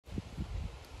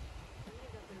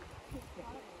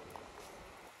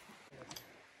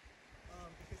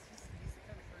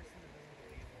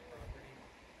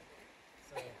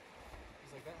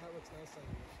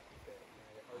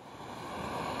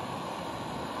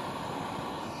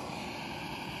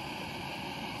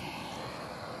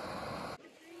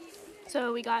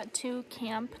So we got to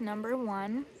camp number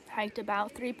 1, hiked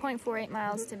about 3.48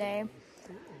 miles today.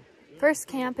 First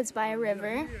camp is by a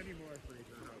river.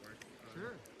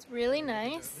 It's really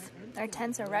nice. Our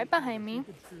tents are right behind me.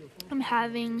 I'm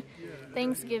having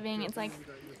Thanksgiving. It's like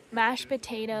mashed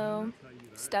potato,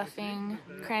 stuffing,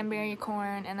 cranberry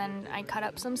corn, and then I cut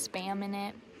up some Spam in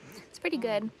it. It's pretty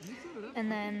good.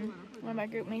 And then one of my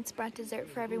group mates brought dessert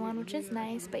for everyone, which is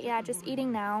nice. But yeah, just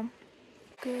eating now.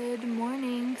 Good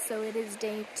morning. So it is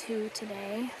day 2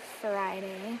 today,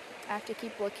 Friday. I have to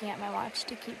keep looking at my watch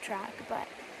to keep track, but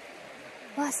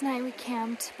last night we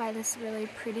camped by this really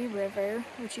pretty river,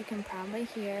 which you can probably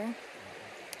hear.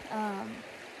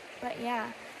 But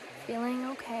yeah, feeling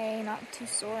okay, not too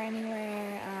sore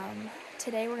anywhere.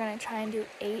 Today we're gonna try and do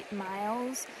 8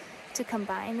 miles to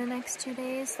combine the next 2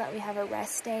 days so that we have a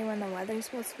rest day when the weather's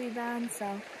supposed to be bad.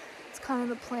 So it's kind of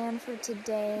the plan for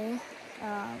today.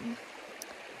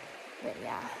 But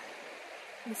yeah,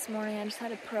 this morning I just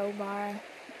had a pro bar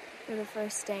for the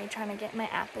first day, trying to get my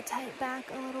appetite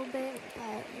back a little bit.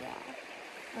 But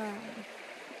yeah,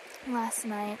 last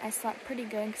night I slept pretty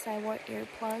good because I wore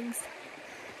earplugs,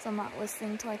 so I'm not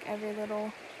listening to like every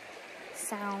little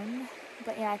sound.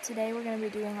 But yeah, today we're going to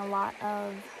be doing a lot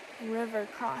of river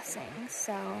crossings,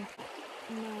 so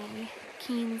my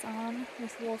Keens on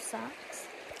with wool socks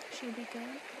should be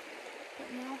good. But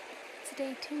yeah, it's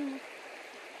day 2.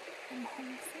 I'm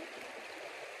homesick.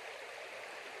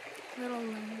 A little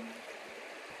lonely.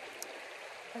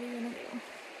 What are you gonna do?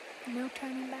 No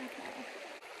turning back now.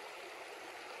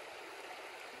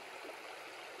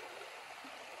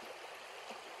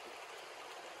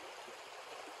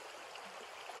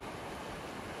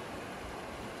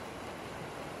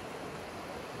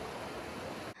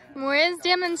 Maria's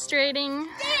demonstrating.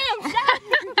 Damn!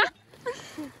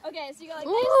 Okay, so you go like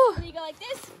this, and you go like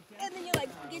this, and then you like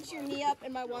get your knee up,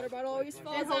 and my water bottle always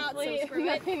falls out. So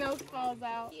nothing else falls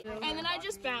out. And then I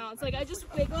just bounce, like I just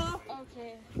wiggle.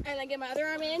 Okay. And then get my other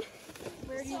arm in.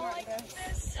 Where do you want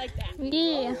this? Like that.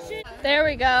 Yeah. There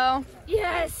we go.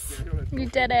 Yes. You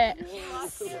did it.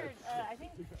 Yes. I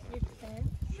think you can.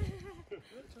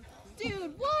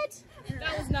 Dude, what?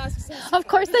 That was not successful. Of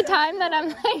course, the time that I'm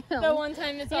like. The one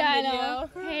time it's on video. I know.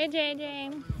 Hey,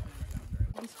 JJ.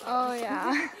 Oh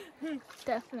yeah,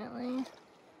 definitely.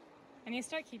 I need to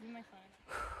start keeping my phone.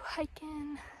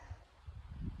 Hiking.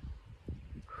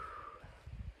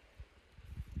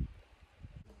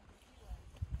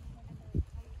 Think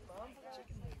about my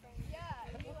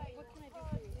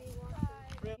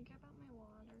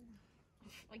water.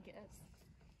 I guess.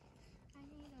 I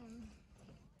need them.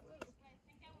 I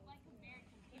think I would like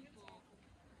American people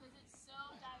because it's so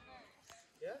diverse.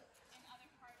 Yeah? In other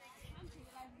parts of the country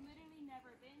that I've literally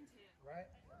never been to. Right.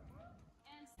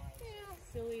 And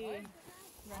silly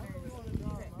runners.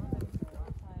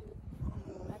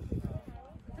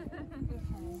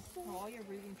 All your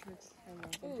breathing tricks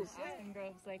are just aspen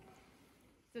groves. Like,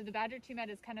 so the Badger Two Med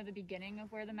is kind of the beginning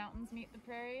of where the mountains meet the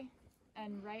prairie,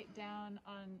 and right down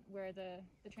on where the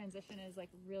transition is like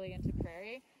really into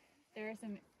prairie, there are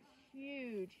some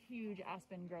huge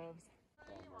aspen groves.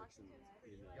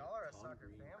 Y'all are a soccer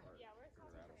family. Yeah, we're a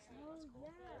soccer family. That's cool. Yeah.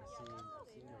 I've seen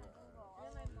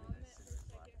And my mom met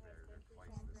like in her first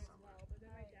boyfriend as well, but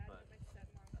then my dad met my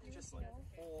stepmom. It's just like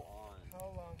full on, How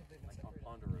long have they been like on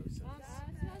separated? Ponderosa.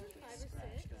 2005 or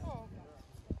 6. Oh,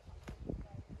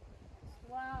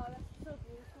 Wow, that's so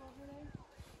beautiful over there.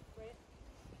 Right?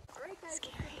 Alright guys,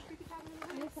 Scary.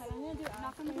 I'm gonna do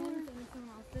knock on the door and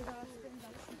someone else does Austin.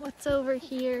 What's over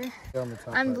here?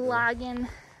 I'm vlogging,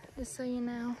 just so you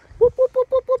know. Whoop, whoop, whoop,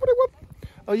 whoop, whoop, whoop.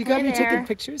 Oh, you got Hi me there. taking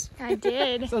pictures? I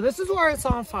did. So this is where it's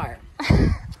on fire.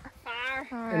 Fire.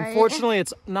 All right. Unfortunately,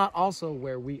 it's not also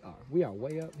where we are. We are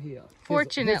way up here.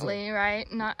 Fortunately,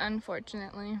 right? Not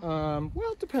unfortunately. Well,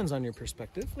 it depends on your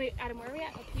perspective. Wait, Adam, where are we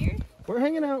at? Up here? We're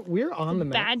hanging out. We're on the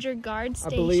map. Badger Guard I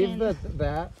Station. believe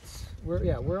that's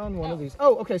we're on one of these.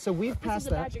 Oh, okay. So we've passed is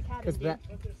the that Badger Cabin, because that.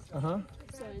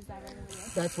 So is that right over there?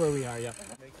 That's where we are. Yeah.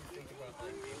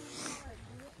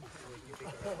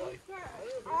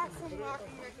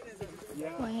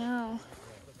 Wow.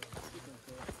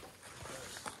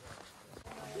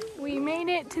 We made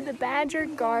it to the Badger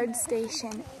Guard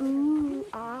Station. Ooh,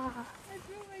 ah.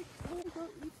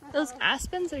 Those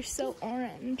aspens are so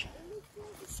orange.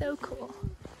 So cool.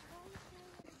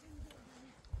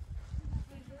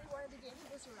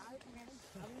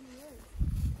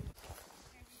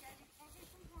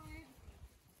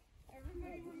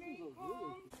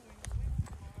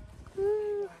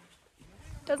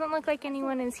 Doesn't look like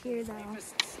anyone is here though.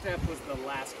 This step was the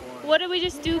last one. What did we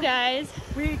just do, guys?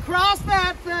 We crossed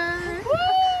that thing!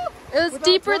 It was Without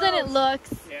deeper than it toes.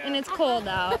 looks, Yeah. and it's cold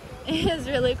out. It is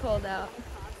really cold out.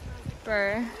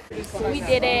 We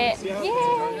did it.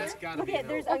 Yay!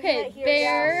 Okay,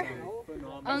 bear,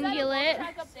 ungulate.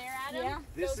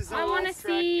 This is I want to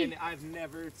see. and I've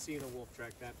never seen a wolf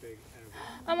track that big ever.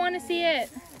 I want to see it.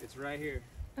 It's right here.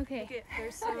 Okay.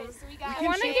 So we got I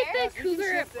want to get the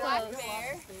cougar up black close.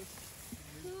 bear,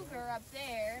 cougar up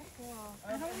there.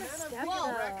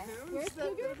 Raccoons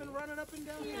that have been running up and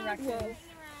down here.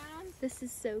 This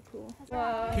is so cool.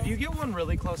 Could you get one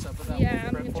really close up of that Yeah,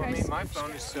 I'm wolf print gonna for try me? My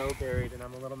phone is so buried and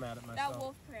I'm a little mad at That myself.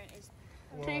 wolf print is.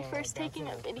 Okay, first taking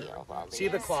a video of all these. See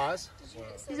the claws?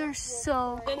 These are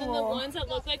so And then the cool. ones that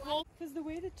look like wolf. Because the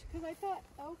way that, because I thought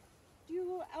elk,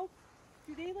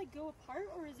 do they like go apart,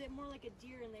 or is it more like a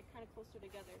deer and they're kind of closer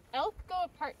together? Elk go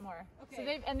apart more. So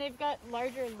Okay. they've got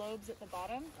larger lobes at the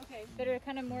bottom Okay. that are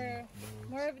kind of more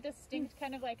of a distinct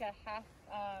kind of like a half.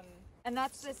 And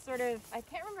that's this sort of, I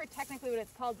can't remember technically what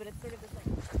it's called, but it's sort of this like.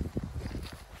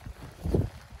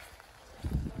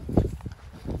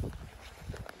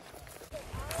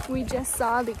 We just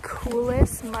saw the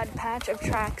coolest mud patch of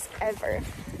tracks ever.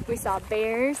 We saw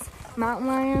bears, mountain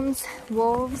lions,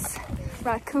 wolves,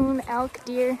 raccoon, elk,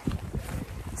 deer.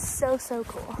 So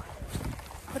cool.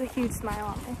 Put a huge smile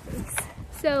on my face.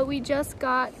 So we just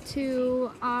got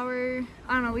to our,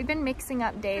 I don't know, we've been mixing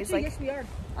up days. Actually, yes, we are.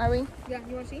 Are we? Yeah,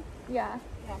 you want to see? Yeah.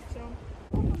 Yeah, so.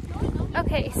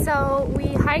 Okay, so we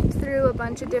hiked through a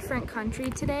bunch of different country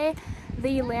today.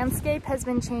 The landscape has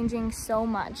been changing so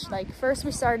much. Like first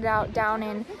we started out down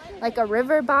in like a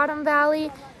river bottom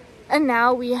valley, and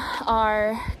now we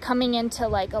are coming into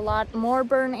like a lot more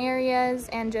burn areas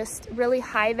and just really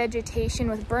high vegetation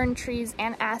with burn trees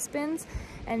and aspens.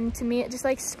 And to me it just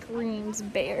like screams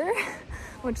bear,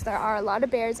 which there are a lot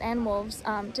of bears and wolves.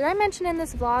 Did I mention in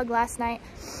this vlog last night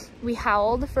we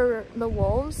howled for the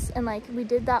wolves, and like we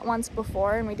did that once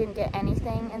before and we didn't get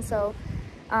anything, and so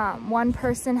one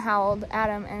person howled at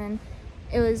him and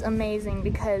it was amazing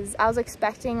because I was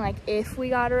expecting like if we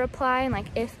got a reply and like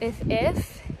if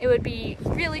it would be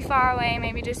really far away,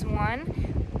 maybe just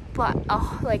one, but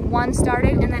like one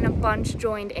started and then a bunch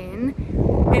joined in.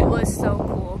 It was so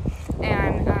cool,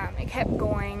 and it kept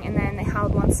going, and then they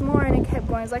howled once more and it kept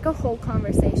going. It was like a whole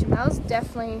conversation. That was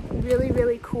definitely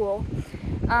really cool.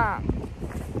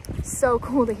 So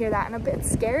cool to hear that, and a bit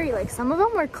scary, like some of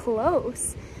them were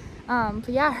close. But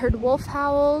yeah, I heard wolf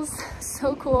howls,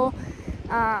 so cool.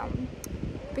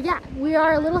 But yeah, we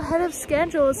are a little ahead of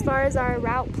schedule as far as our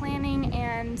route planning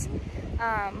and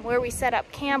where we set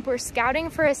up camp. We're scouting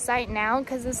for a site now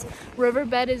because this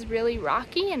riverbed is really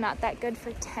rocky and not that good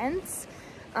for tents.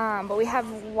 But we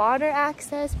have water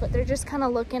access, but they're just kind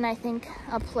of looking, I think,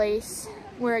 a place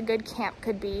where a good camp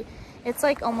could be. It's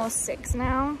like almost 6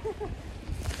 now.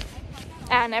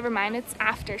 Never mind, it's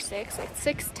after 6, like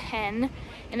 6:10,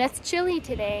 and it's chilly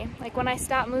today. Like when I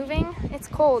stop moving, it's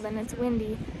cold and it's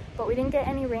windy, but we didn't get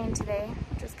any rain today,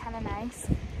 which was kind of nice.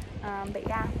 But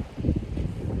yeah.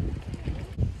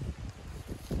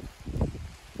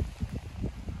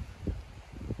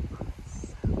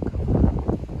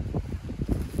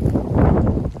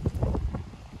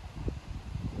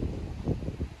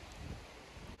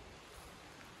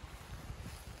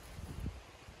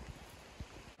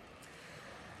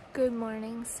 Good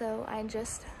morning. So I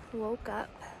just woke up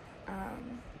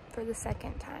for the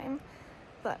second time,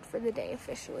 but for the day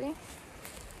officially.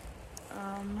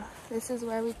 This is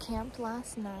where we camped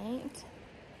last night.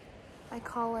 I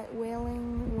call it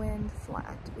Wailing Wind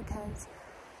Flat because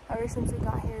ever since we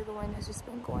got here the wind has just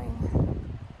been going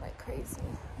like crazy,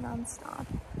 non-stop.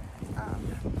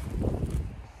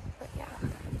 But yeah,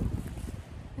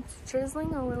 it's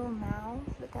drizzling a little now,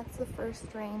 but that's the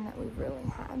first rain that we've really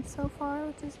had so far,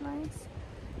 which is nice.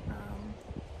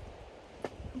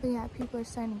 But yeah, people are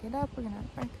starting to get up. We're gonna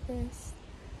have breakfast.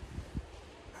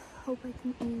 Hope I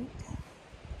can eat.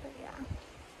 But yeah.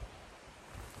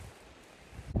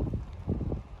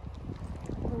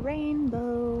 The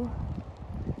rainbow.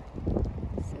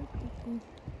 So pretty.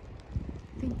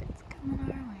 I think that's coming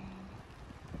our way.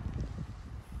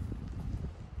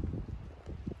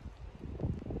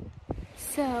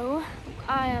 So,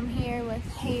 I am here with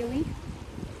Haley.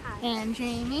 Hi. And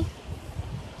Jamie.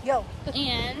 Yo.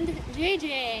 And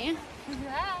JJ.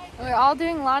 Hi. We're all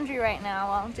doing laundry right now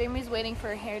while Jamie's waiting for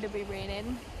her hair to be braided.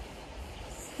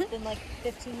 It's been like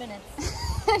 15 minutes.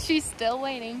 She's still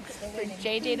waiting for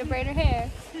JJ to braid her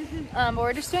hair. But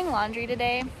we're just doing laundry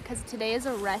today because today is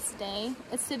a rest day.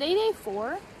 Is today day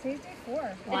 4? Today's day 4. Wow.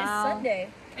 It is Sunday.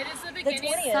 It is the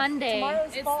beginning. 20th. Sunday.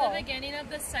 Tomorrow's It's fall. the beginning of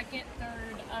the second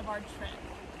third of our trip.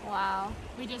 Wow.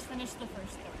 We just finished the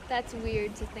first third. That's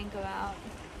weird to think about.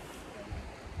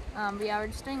 But yeah, we're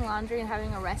just doing laundry and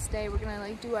having a rest day. We're gonna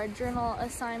like do our journal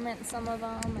assignment, some of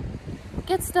them, and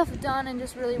get stuff done and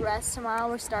just really rest. Tomorrow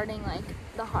we're starting like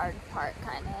the hard part,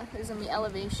 kind of. There's gonna be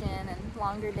elevation and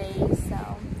longer days,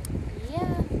 so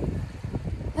yeah,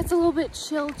 it's a little bit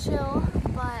chill,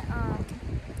 but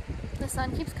the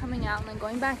sun keeps coming out and then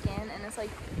going back in, and it's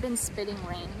like been spitting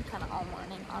rain kind of all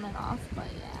morning, on and off.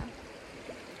 But yeah,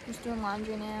 just doing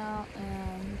laundry now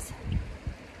and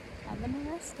having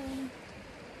a rest day.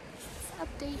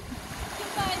 Update.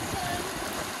 Goodbye, son.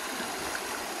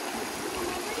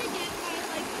 Remember to get by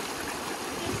like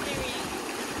this area.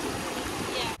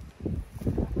 Yeah.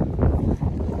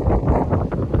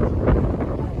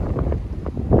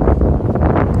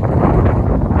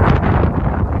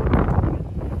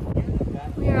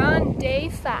 We are on day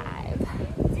 5.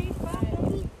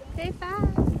 Day 5.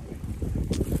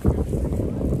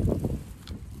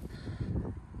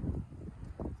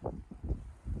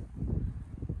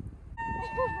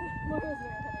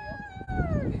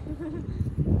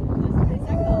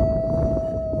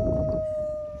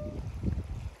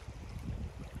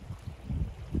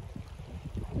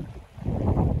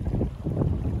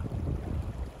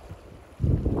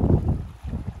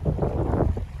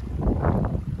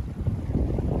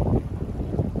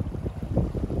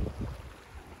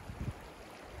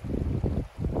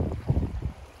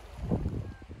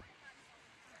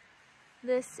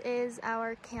 This is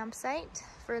our campsite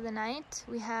for the night.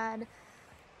 We had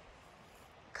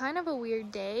kind of a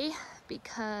weird day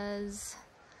because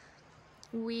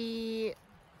we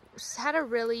had a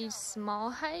really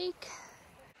small hike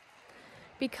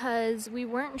because we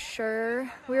weren't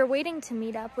sure. We were waiting to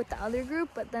meet up with the other group,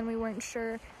 but then we weren't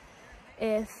sure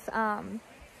if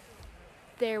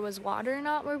there was water or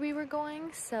not where we were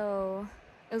going, so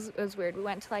it was weird. We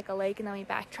went to like a lake and then we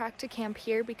backtracked to camp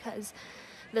here because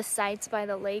the sites by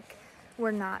the lake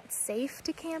were not safe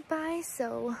to camp by,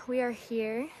 so we are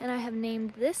here, and I have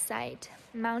named this site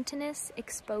Mountainous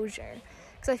Exposure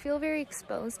because I feel very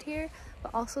exposed here,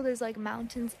 but also there's like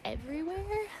mountains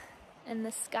everywhere and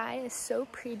the sky is so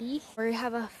pretty. We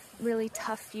have a really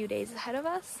tough few days ahead of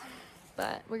us,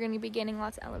 but we're going to be gaining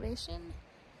lots of elevation.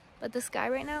 But the sky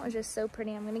right now is just so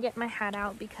pretty. I'm going to get my hat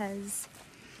out because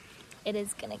it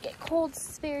is going to get cold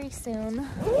very soon.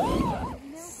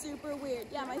 Super weird.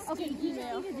 Yeah, my ski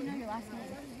email.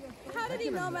 How did he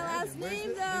know my last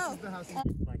name though? This is the house.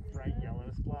 Like bright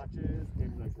yellow splotches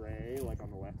in the gray, like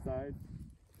on the left side.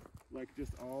 Like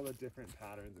just all the different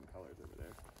patterns and colors over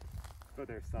there. But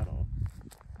they're subtle.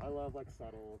 I love like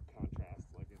subtle contrast,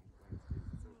 like in landscape.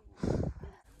 It's so cool.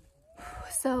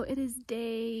 So it is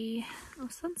day, oh,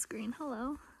 sunscreen,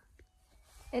 hello.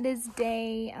 It is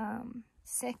day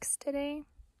 6 today.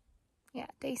 Yeah,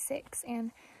 day 6,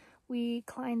 and we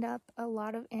climbed up a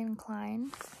lot of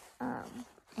inclines,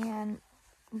 and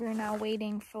we're now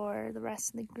waiting for the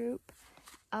rest of the group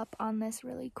up on this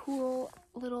really cool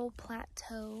little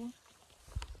plateau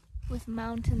with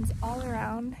mountains all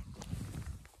around.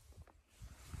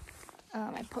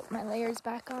 I put my layers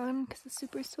back on because it's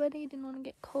super sweaty, didn't want to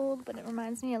get cold, but it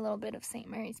reminds me a little bit of St.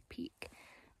 Mary's Peak.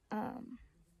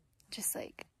 Just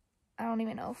like, I don't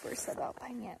even know if we're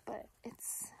subalpine yet, but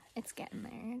it's getting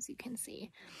there, as you can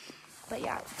see. But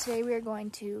yeah, today we are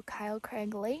going to Kyle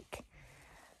Craig Lake.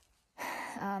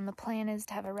 The plan is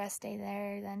to have a rest day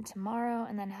there, then tomorrow,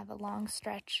 and then have a long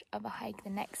stretch of a hike the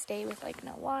next day with like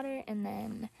no water, and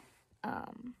then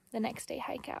the next day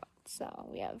hike out. So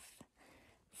we have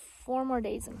 4 more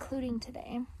days, including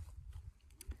today.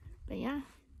 But yeah,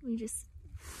 we just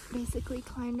basically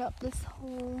climbed up this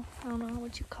whole, I don't know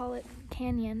what you call it,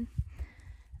 canyon.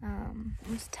 It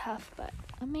was tough, but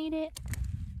I made it.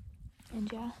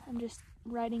 And yeah, I'm just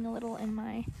writing a little in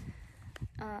my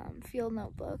field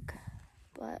notebook,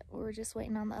 but we're just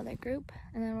waiting on the other group,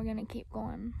 and then we're gonna keep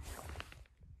going.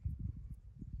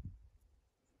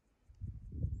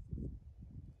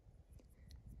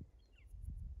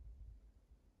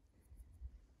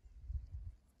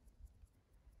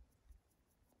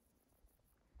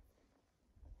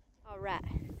 All right,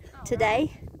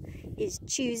 today is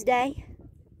Tuesday.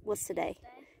 What's today?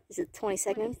 Is it the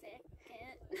 22nd?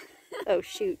 Oh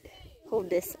shoot, hold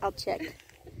this, I'll check.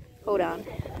 Hold on.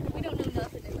 We don't know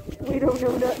nothing in the world. We don't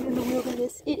know nothing in the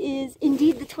wilderness. It is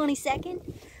indeed the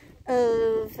 22nd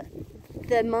of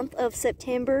the month of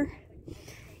September.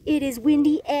 It is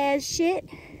windy as shit.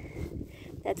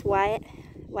 That's Wyatt.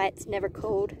 Wyatt's never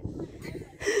cold.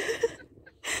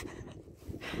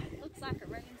 Looks like a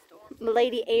rainstorm. My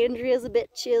lady Andrea's a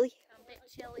bit chilly. A bit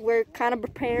chilly. we're kind of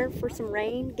preparing for some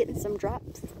rain, getting some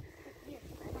drops.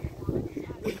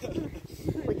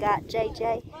 We got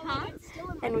JJ,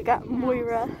 and we got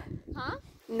Moira,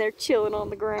 and they're chilling on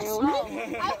the ground.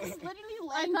 I was literally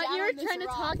laying down. I thought you were trying to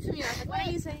talk to me. I was like, what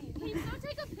are you saying? Please don't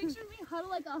take a picture of me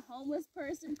huddled like a homeless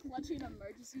person clutching an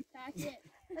emergency packet.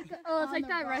 Oh, it's like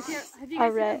that Wreck-It. Have you All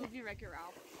guys seen right. the movie Wreck-It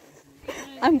Ralph?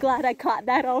 I'm glad I caught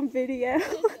that on video.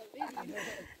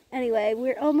 Anyway,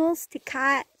 we're almost to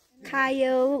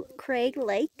Cayo Craig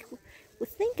Lake. We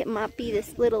think it might be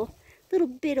this little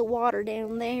bit of water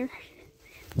down there.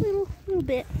 Little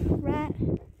bit, right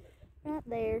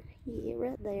there. Yeah,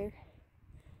 right there.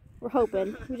 We're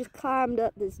hoping. We just climbed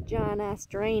up this giant ass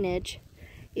drainage.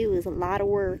 It was a lot of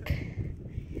work.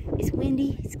 It's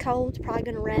windy, it's cold, it's probably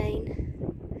gonna rain.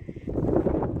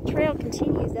 The trail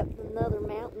continues up another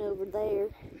mountain over there.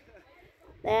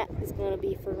 That is gonna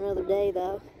be for another day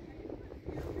though.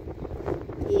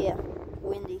 Yeah,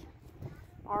 windy.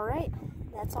 Alright,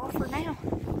 that's all for now.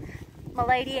 My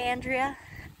lady Andrea,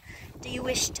 do you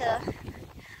wish to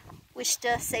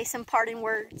say some parting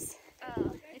words?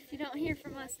 If you don't hear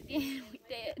from us again, we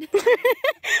did.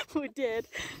 We did.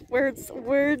 Words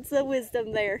of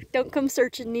wisdom there. Don't come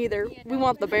searching neither. Yeah, we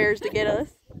want the bears to get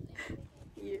us.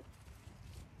 Yeah.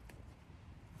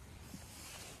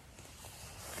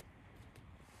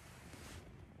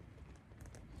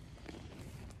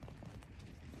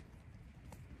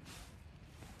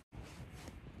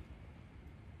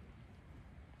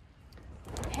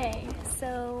 Hey,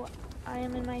 so I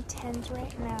am in my tent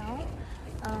right now.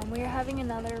 We are having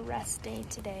another rest day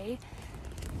today.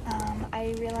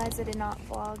 I realized I did not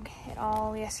vlog at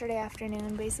all yesterday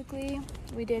afternoon. Basically,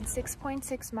 we did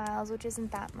 6.6 miles, which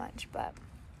isn't that much, but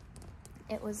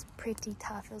it was pretty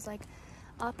tough. It was like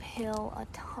uphill a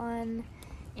ton,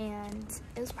 and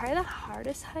it was probably the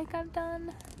hardest hike I've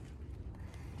done.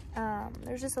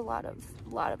 There's just a lot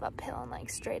of uphill and like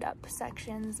straight up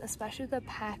sections, especially with the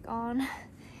pack on.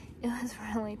 It was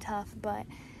really tough, but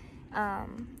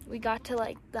we got to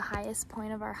like the highest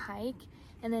point of our hike,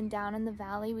 and then down in the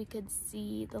valley we could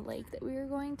see the lake that we were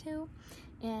going to,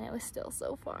 and it was still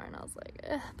so far, and I was like,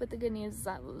 ugh. But the good news is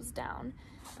that it was down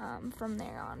from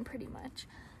there on pretty much.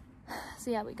 So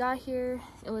yeah, we got here,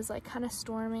 it was like kind of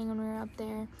storming when we were up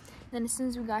there. Then as soon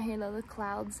as we got here though, the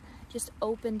clouds just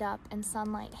opened up and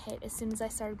sunlight hit as soon as I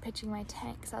started pitching my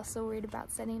tent, because I was so worried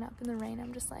about setting up in the rain.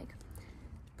 I'm just like,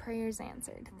 prayers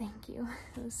answered, thank you.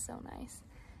 It was so nice.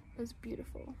 It was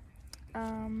beautiful.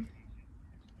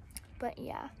 But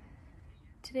yeah,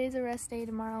 today's a rest day.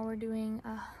 Tomorrow we're doing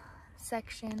a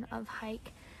section of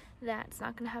hike that's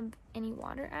not gonna have any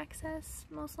water access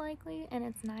most likely, and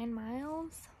it's 9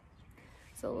 miles,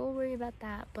 so a little worried about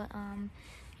that. But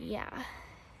yeah.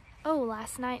 Oh,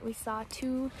 last night we saw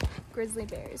 2 grizzly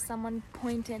bears. Someone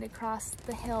pointed across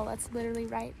the hill that's literally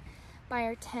right by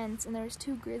our tents, and there was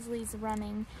 2 grizzlies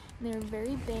running, and they were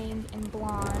very big and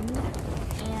blonde,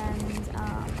 and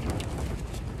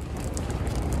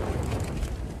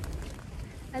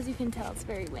as you can tell, it's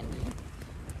very windy.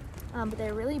 But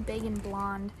they're really big and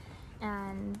blonde,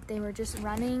 and they were just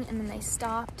running, and then they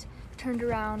stopped, turned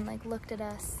around, like looked at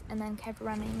us, and then kept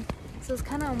running. So it was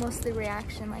kind of almost the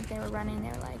reaction, like they were running, they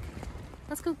were like,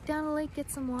 let's go down the lake,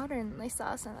 get some water, and they saw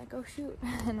us and like, oh shoot,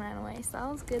 and ran away. So that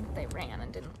was good that they ran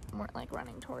and weren't like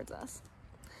running towards us.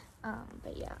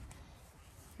 But yeah,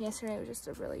 yesterday was just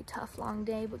a really tough long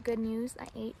day, but good news, I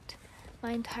ate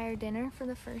my entire dinner for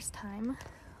the first time,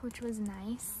 which was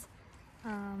nice. I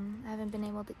haven't been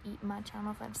able to eat much. I don't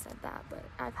know if I've said that, but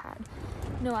I've had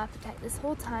no appetite this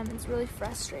whole time. It's really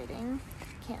frustrating.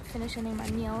 Can't finish any of my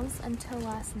meals until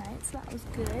last night, so that was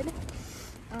good.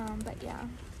 But yeah.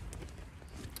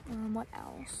 What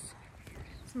else?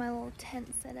 It's my little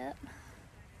tent set up.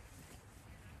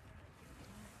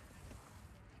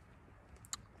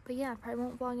 But yeah, probably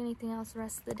won't vlog anything else the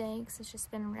rest of the day because it's just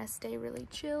been a rest day, really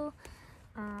chill.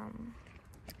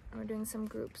 We're doing some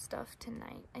group stuff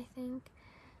tonight, I think.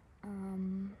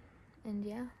 And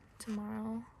yeah,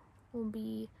 tomorrow will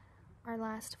be our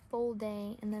last full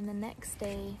day, and then the next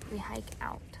day we hike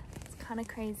out. It's kind of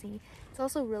crazy. It's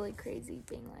also really crazy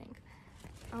being like,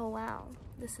 oh wow,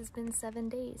 this has been 7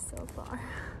 days so far.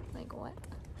 Like what?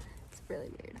 It's really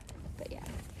weird, but yeah.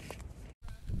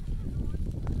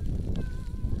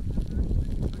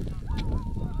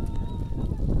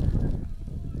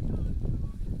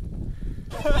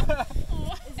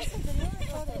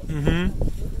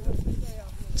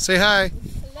 Say hi.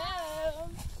 Hello.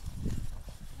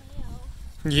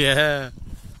 Yeah.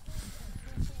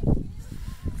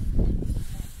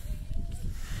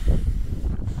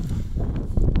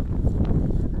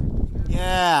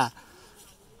 Yeah.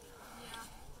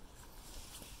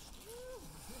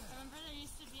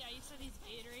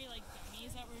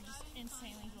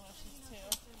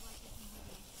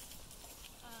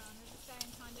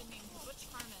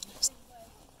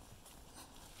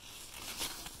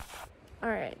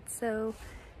 Alright, so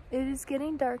it is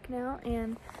getting dark now,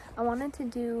 and I wanted to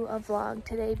do a vlog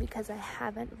today because I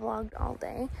haven't vlogged all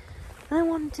day. And I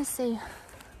wanted to say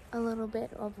a little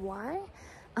bit of why.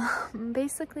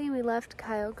 Basically, we left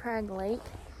Kyle Crag Lake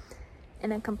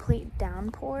in a complete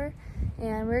downpour,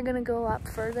 and we were gonna go up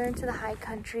further into the high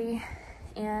country,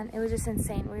 and it was just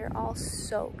insane. We were all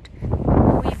soaked.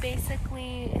 We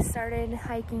basically started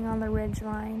hiking on the ridge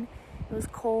line. It was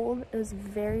cold, it was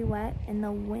very wet, and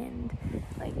the wind,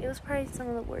 like, it was probably some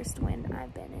of the worst wind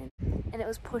I've been in, and it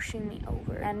was pushing me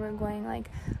over, and we're going like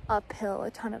uphill,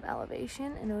 a ton of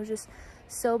elevation, and it was just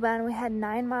so bad. We had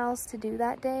 9 miles to do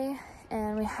that day,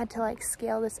 and we had to like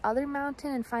scale this other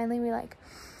mountain, and finally we like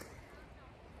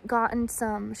got in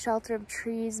some shelter of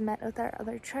trees, met with our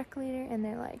other trek leader, and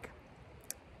they're like,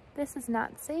 this is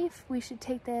not safe, we should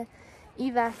take the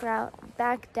evac route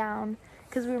back down,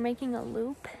 because we were making a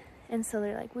loop. And so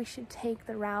they're like, we should take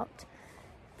the route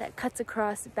that cuts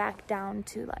across back down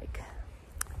to like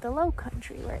the low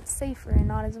country where it's safer and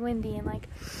not as windy. And like,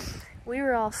 we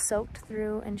were all soaked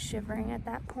through and shivering at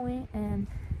that point, and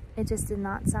it just did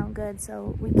not sound good.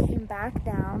 So we came back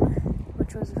down,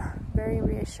 which was very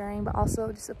reassuring, but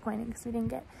also disappointing because we didn't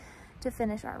get to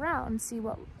finish our route and see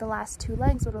what the last 2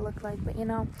 legs would have looked like. But you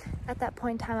know, at that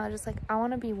point in time, I was just like, I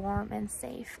want to be warm and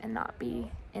safe and not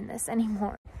be in this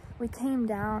anymore. We came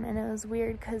down, and it was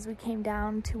weird because we came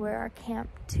down to where our Camp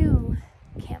 2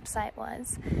 campsite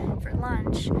was for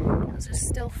lunch. It was just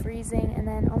still freezing, and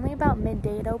then only about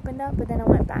midday it opened up, but then it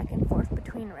went back and forth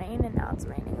between rain, and now it's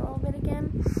raining a little bit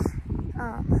again.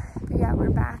 But yeah,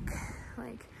 we're back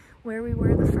like where we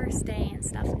were the first day and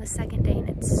stuff, and the second day, and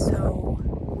it's so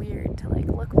weird to like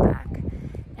look back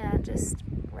and just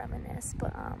reminisce.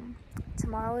 But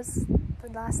tomorrow is the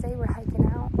last day we're hiking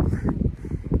out.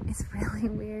 It's really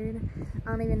weird. I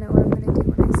don't even know what I'm gonna do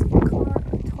when I see the car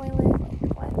or the toilet. Like,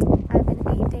 what? I've been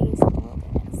 8 days in the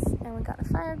wilderness, and we got a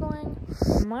fire going.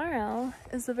 Tomorrow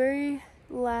is the very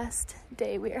last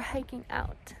day we are hiking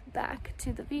out back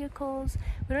to the vehicles.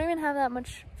 We don't even have that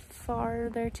much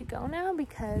farther to go now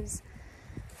because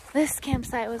this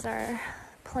campsite was our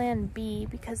plan B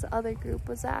because the other group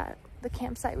was at the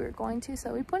campsite we were going to.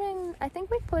 So I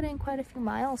think we put in quite a few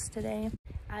miles today.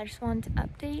 I just wanted to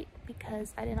update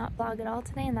because I did not vlog at all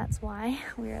today, and that's why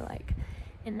we were like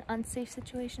in unsafe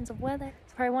situations of weather.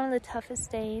 It's probably one of the toughest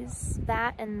days.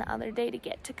 That and the other day to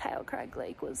get to Kyle Crag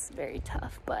Lake was very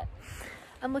tough, but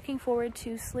I'm looking forward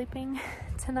to sleeping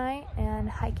tonight and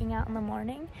hiking out in the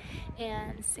morning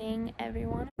and seeing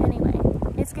everyone. Anyway,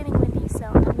 it's getting windy, so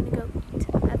I'm gonna go eat.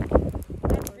 Bye-bye.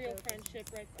 Real friendship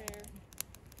right there.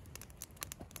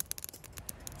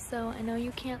 So I know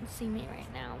you can't see me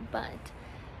right now, but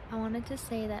I wanted to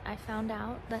say that I found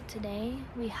out that today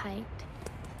we hiked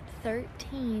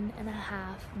 13 and a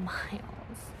half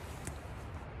miles.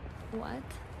 What?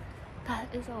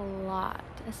 That is a lot,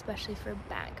 especially for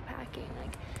backpacking.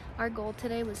 Like, our goal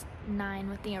today was 9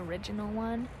 with the original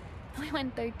one. We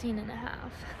went 13 and a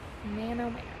half. Man, oh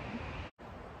man.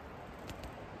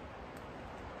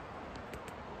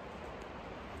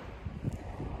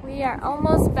 We are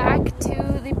almost back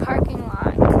to the parking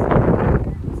lot.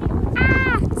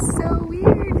 Ah, it's so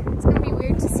weird. It's gonna be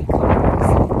weird to see cars.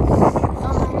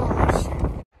 Oh my gosh.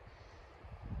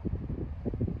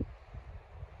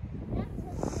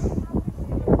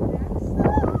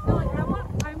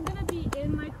 I'm gonna be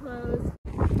in my clothes.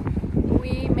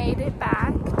 We made it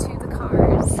back to the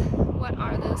cars. What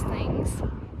are those things?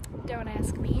 Don't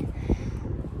ask me.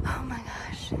 Oh my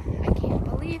gosh, I can't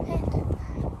believe it.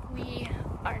 We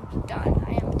are done.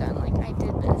 I am done. Like, I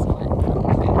did this, but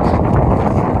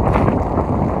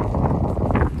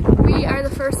we are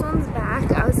the first ones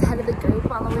back. I was head of the group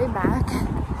on the way back,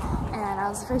 and I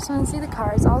was the first one to see the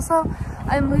cars. Also,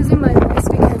 I'm losing my voice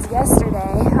because yesterday,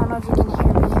 I don't know if you can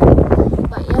hear me,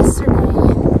 but yesterday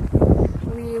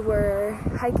we were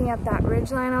hiking up that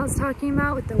ridgeline I was talking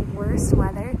about with the worst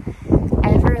weather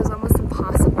ever. It was almost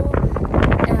impossible,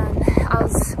 and I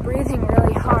was breathing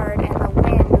really hard, and the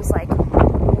wind was like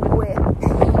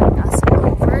whipping us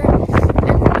over.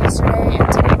 And yesterday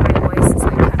and today my voice is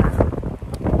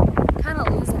like kind of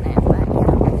losing it, but you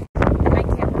know, I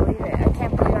can't believe it. I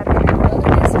can't believe I've been in the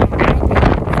wilderness for 9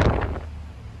 days.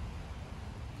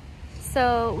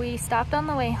 So we stopped on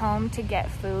the way home to get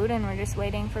food, and we're just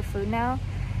waiting for food now.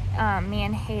 Me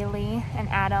and Haley and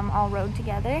Adam all rode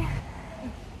together. Would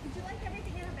you like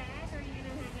everything in a bag, or are you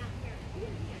gonna hang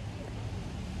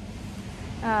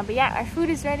out here? But yeah, our food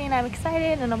is ready, and I'm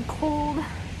excited, and I'm cold,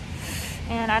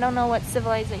 and I don't know what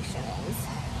civilization is.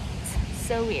 It's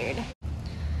so weird.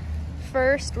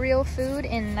 first real food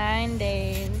in 9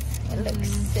 days. It looks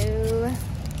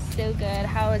so good.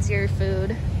 How is your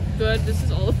food? Good. This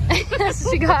is all.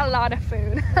 She got a lot of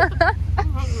food.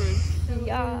 I'm hungry.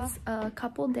 Yeah. A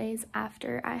couple days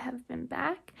after I have been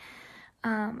back,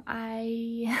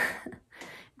 I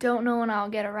don't know when I'll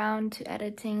get around to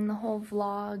editing the whole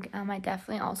vlog. I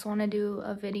definitely also want to do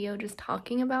a video just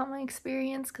talking about my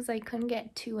experience because I couldn't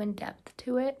get too in depth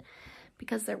to it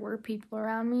because there were people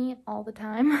around me all the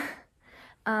time.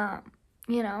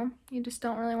 You know, you just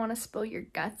don't really want to spill your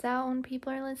guts out when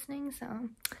people are listening, so.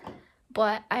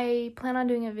 But I plan on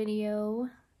doing a video,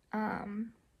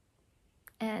 and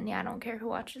yeah, I don't care who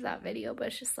watches that video, but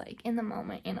it's just like in the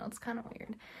moment, you know, it's kind of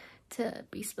weird to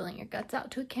be spilling your guts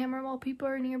out to a camera while people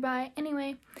are nearby.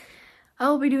 Anyway, I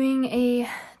will be doing a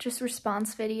just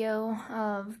response video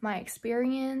of my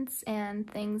experience and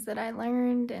things that I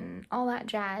learned and all that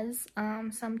jazz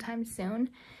sometime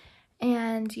soon.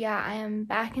 And yeah, I am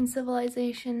back in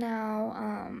civilization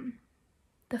now.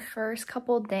 The first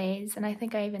couple days, and I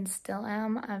think I even still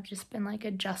am, I've just been like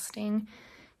adjusting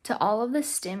to all of the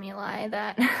stimuli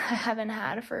that I haven't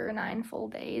had for 9 full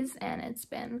days, and it's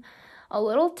been a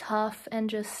little tough and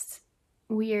just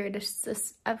weird. It's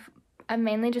just I've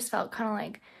mainly just felt kind of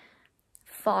like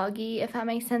foggy, if that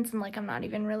makes sense, and like I'm not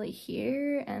even really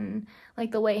here. And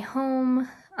like the way home,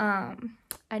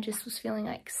 I just was feeling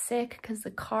like sick because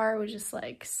the car was just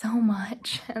like so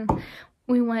much, and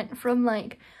we went from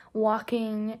like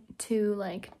walking to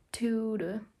like 2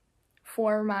 to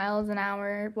 4 miles an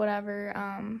hour, whatever,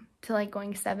 to like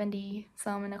going 70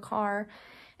 some in a car,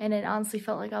 and it honestly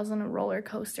felt like I was on a roller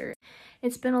coaster.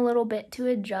 It's been a little bit to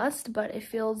adjust, but it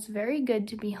feels very good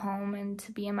to be home and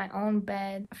to be in my own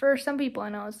bed. For some people, I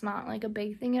know it's not like a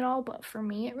big thing at all, but for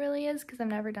me it really is because I've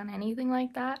never done anything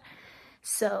like that.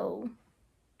 So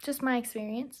just my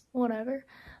experience, whatever.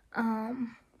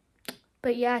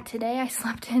 But yeah, today I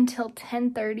slept until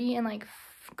 10:30 and like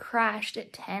crashed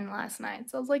at 10 last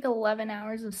night. So it was like 11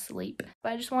 hours of sleep.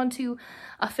 But I just want to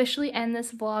officially end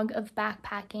this vlog of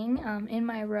backpacking in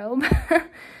my robe.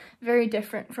 Very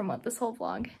different from what this whole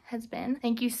vlog has been.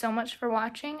 Thank you so much for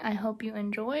watching. I hope you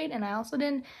enjoyed. And I also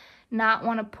did not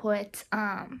want to put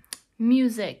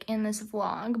music in this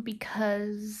vlog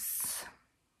because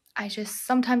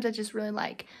sometimes I just really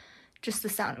like just the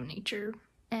sound of nature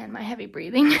and my heavy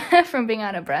breathing from being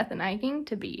out of breath and hiking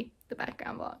to be the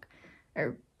background vlog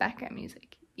or background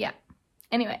music. Yeah.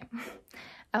 Anyway,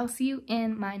 I'll see you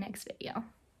in my next video.